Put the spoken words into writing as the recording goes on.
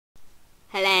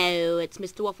it's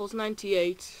Mr.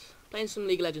 Waffles98 playing some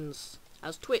League of Legends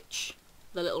as Twitch,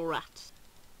 the little rat.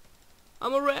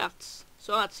 I'm a rat.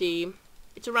 So our team,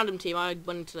 it's a random team. I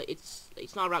went into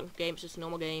it's not a ranked game, it's just a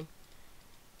normal game.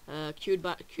 Queued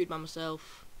by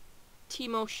myself,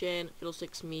 Timo, Shane,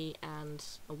 Fiddlesticks, me, and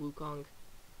a Wukong.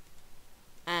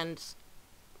 And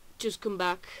just come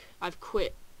back. I've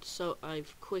quit. So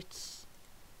I've quit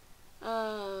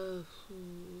for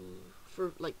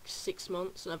like 6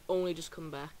 months, and I've only just come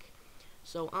back.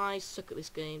 So I suck at this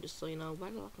game, just so you know. Why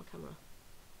did I lock my camera?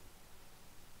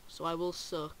 So I will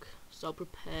suck. So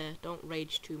prepare. Don't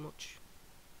rage too much.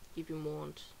 You've been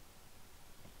warned.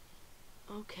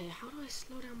 Okay, how do I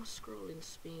slow down my scrolling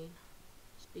speed?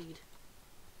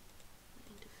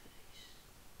 Interface.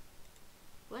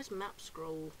 Where's map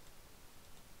scroll?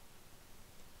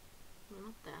 No,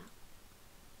 not that.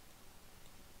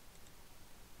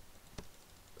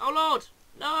 Oh Lord!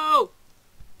 No!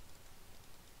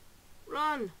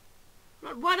 Run!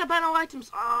 Run! Why did I ban all items?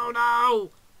 Oh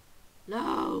no!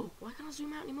 No! Why can't I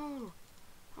zoom out anymore?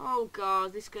 Oh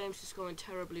god, this game's just going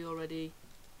terribly already.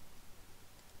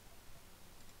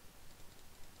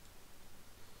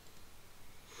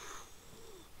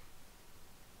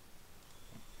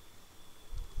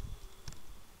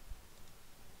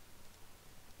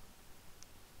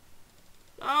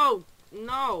 Oh!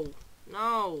 No!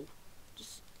 No!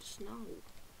 Just no.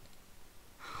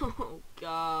 Oh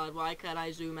god, why can't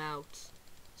I zoom out?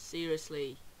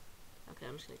 Seriously. Okay,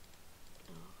 I'm just gonna...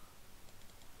 Oh.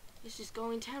 This is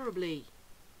going terribly.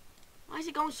 Why is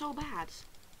it going so bad?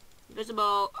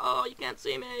 Invisible. Oh, you can't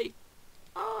see me.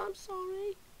 Oh, I'm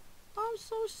sorry. I'm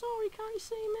so sorry, can't you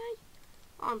see me?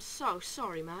 I'm so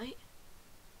sorry, mate.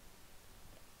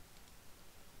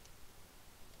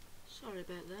 Sorry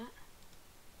about that.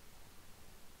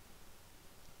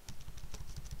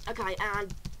 Okay,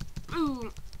 and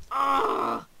boom!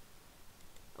 Ah!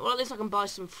 Well, at least I can buy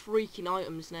some freaking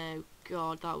items now.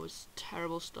 God, that was a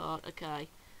terrible start. Okay,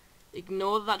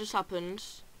 ignore that just happened.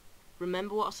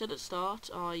 Remember what I said at the start.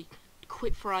 I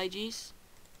quit for ages.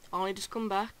 I only just come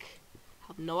back.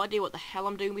 Have no idea what the hell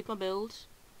I'm doing with my build.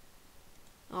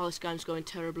 Oh, this game's going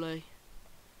terribly.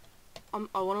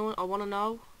 I wanna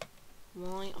know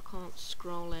why I can't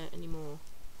scroll out anymore.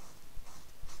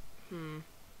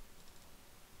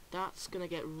 That's gonna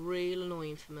get real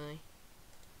annoying for me.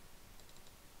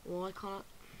 Why can't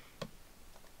I?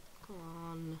 Come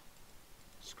on.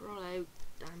 Scroll out,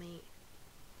 damn it.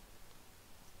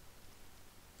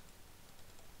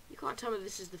 You can't tell me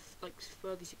this is the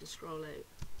furthest you can scroll out.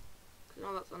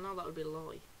 Cause I know that would be a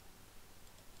lie.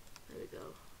 There we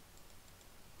go.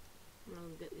 I'm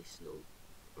gonna get this little...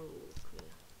 Oh,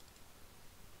 clear.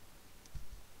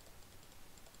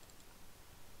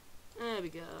 There we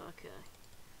go, okay.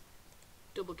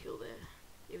 Double kill there,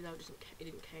 even though it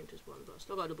didn't count as one, but I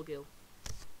still got a double kill.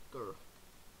 Grr.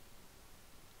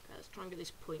 Okay, let's try and get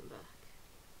this point back.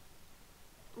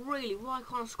 Really, why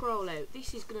can't I scroll out?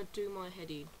 This is gonna do my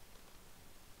head in.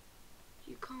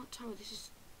 You can't tell me this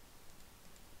is...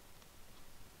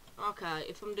 Okay,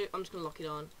 if I'm just gonna lock it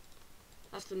on.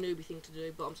 That's the newbie thing to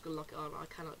do, but I'm just gonna lock it on. I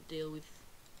cannot deal with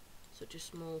such a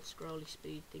small scrolly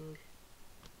speed thing.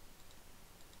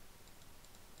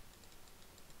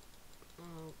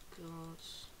 Oh god.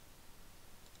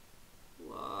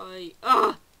 Why?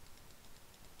 Ah!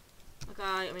 Okay,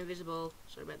 I'm invisible.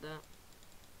 Sorry about that.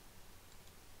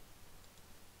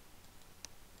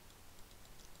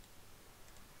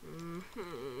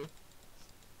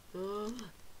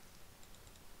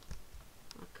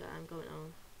 Okay, I'm going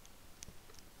on.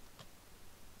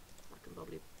 I can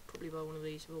probably buy one of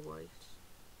these for a wait.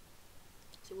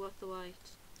 Is it worth the wait?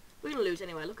 We're gonna lose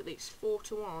anyway. Look at these,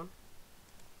 4-1.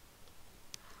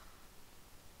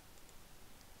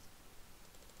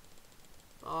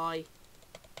 Buy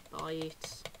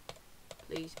it,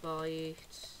 please buy it,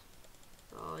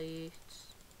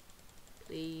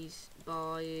 please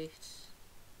buy it.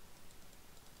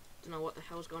 Don't know what the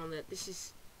hell's going on there. This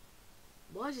is...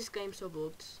 Why is this game so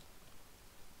bugged?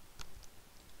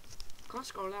 I can't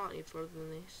scroll out any further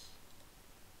than this.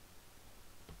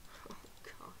 Oh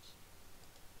god.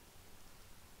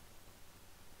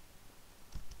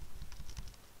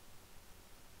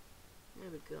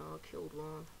 There we go, I killed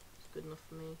one. Good enough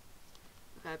for me.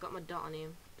 Okay, I got my dot on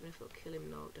him. Don't know if it'll kill him.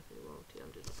 No, definitely won't. Yeah,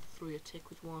 I'm just through a tick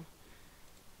with one.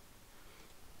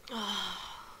 I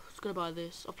was gonna buy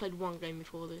this. I played one game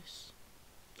before this.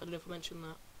 I don't know if I mentioned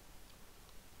that.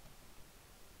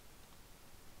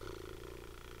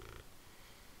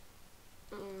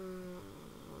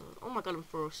 Oh my god, I'm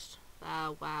first.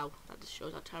 Ah, wow. That just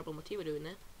shows how terrible my team are doing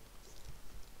there.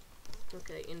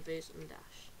 Okay, invis and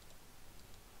dash.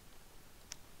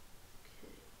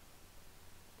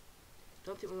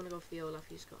 don't think we're going to go for the Olaf,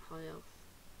 he's got high health.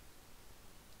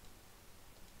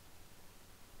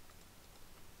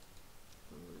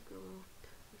 I'm going to go up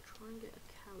and try and get a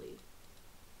Cali.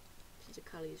 Since a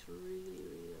Cali is really,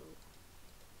 really low.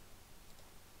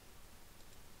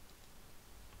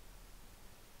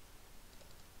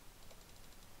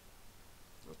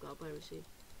 Oh god, where is he?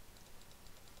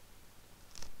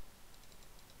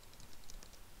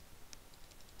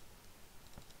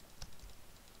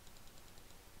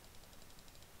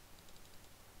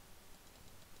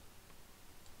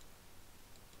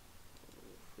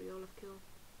 Free Olaf kill,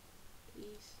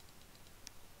 please.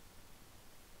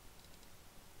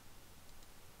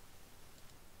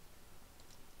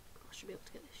 Oh, I should be able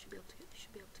to get this, should be able to get this,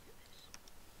 should be able to get this.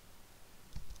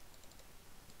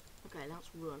 Okay, let's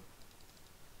run.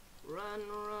 Run,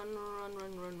 run, run,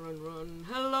 run, run, run, run.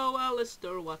 Hello,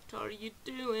 Alistair, what are you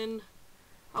doing?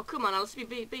 Oh, come on, Alistair,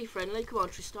 be friendly. Come on,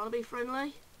 Tristana, be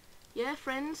friendly. Yeah,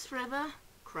 friends forever?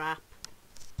 Crap.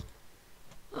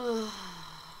 Oh,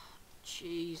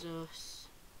 Jesus.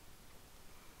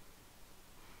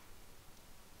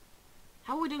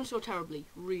 How are we doing so terribly?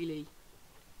 Really?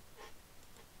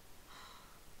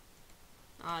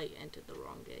 I entered the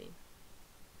wrong game.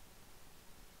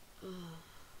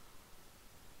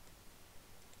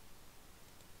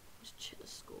 Let's check the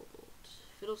scoreboard.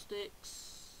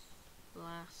 Fiddlesticks.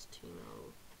 Last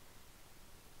Timo.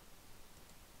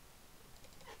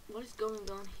 What is going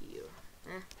on here?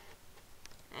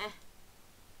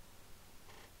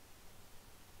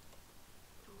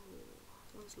 Oh,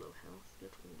 one's low health. The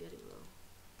other one getting low.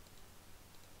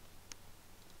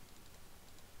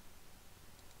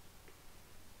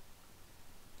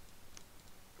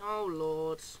 Oh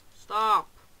Lord, stop!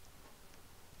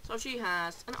 So she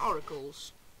has an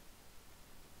oracles.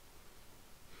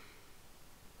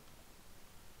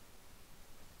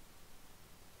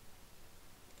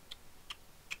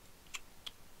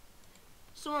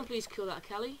 Someone please kill that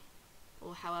Kelly,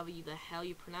 or however the hell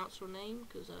you pronounce her name,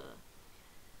 because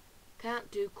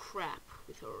can't do crap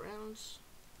with her rounds.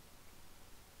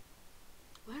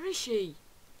 Where is she?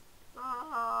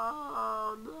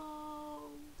 Oh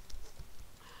no!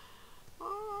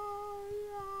 Oh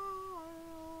no!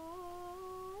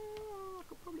 I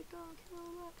could probably go and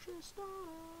kill that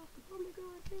Tristana. Could probably go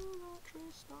and kill that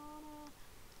Tristana.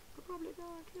 Could probably go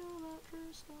and kill that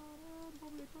Tristana.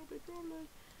 Probably.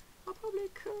 I probably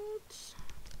could.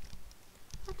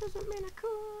 That doesn't mean I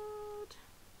could.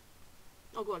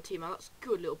 Oh, go on, Timo. That's a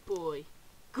good little boy.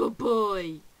 Good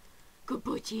boy. Good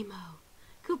boy, Timo.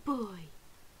 Good boy.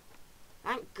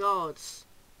 Thank God.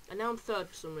 And now I'm third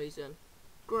for some reason.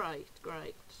 Great.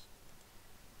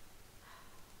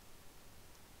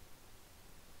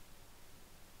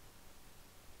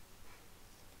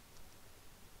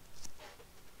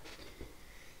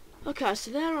 Okay, so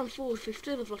they're on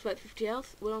 450, they've lost about 50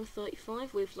 health. We're on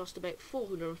 35, we've lost about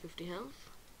 450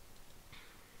 health.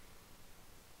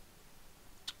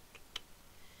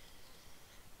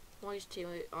 Why is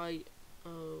Timo... trying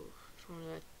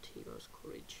to add Timo's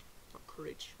courage. Not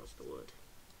courage, what's the word?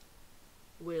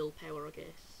 Willpower, I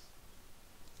guess.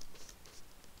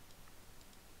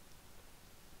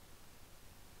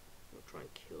 I'll try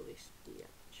and kill this bitch.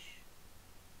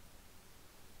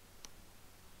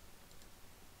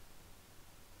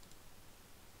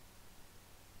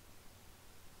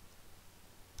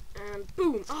 And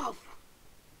boom! Oh!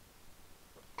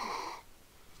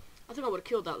 I think I would have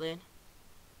killed that then.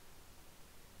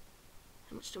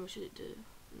 How much damage did it do?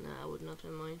 Nah, I would not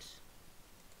have mind.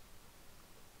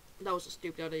 That was a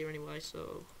stupid idea anyway,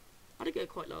 so... I did get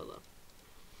quite low though.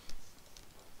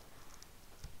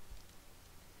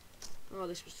 Oh,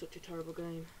 this was such a terrible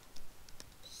game.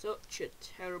 Such a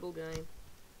terrible game.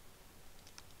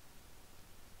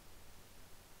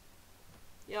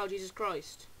 Yo, Jesus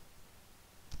Christ.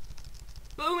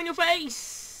 Boom in your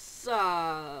face!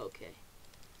 Okay.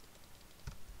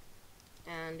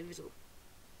 And invisible.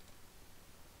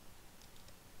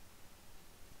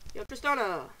 Yo,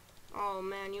 Tristana! Oh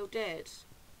man, you're dead.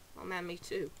 Oh man, me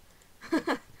too.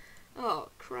 Oh,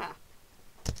 crap.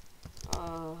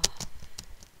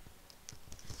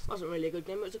 Wasn't really a good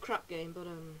game, it was a crap game, but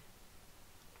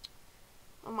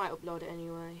I might upload it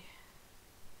anyway.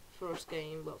 First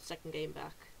game, well, second game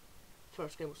back.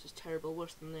 First game was just terrible,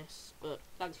 worse than this, but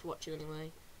thanks for watching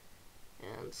anyway,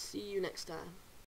 and see you next time.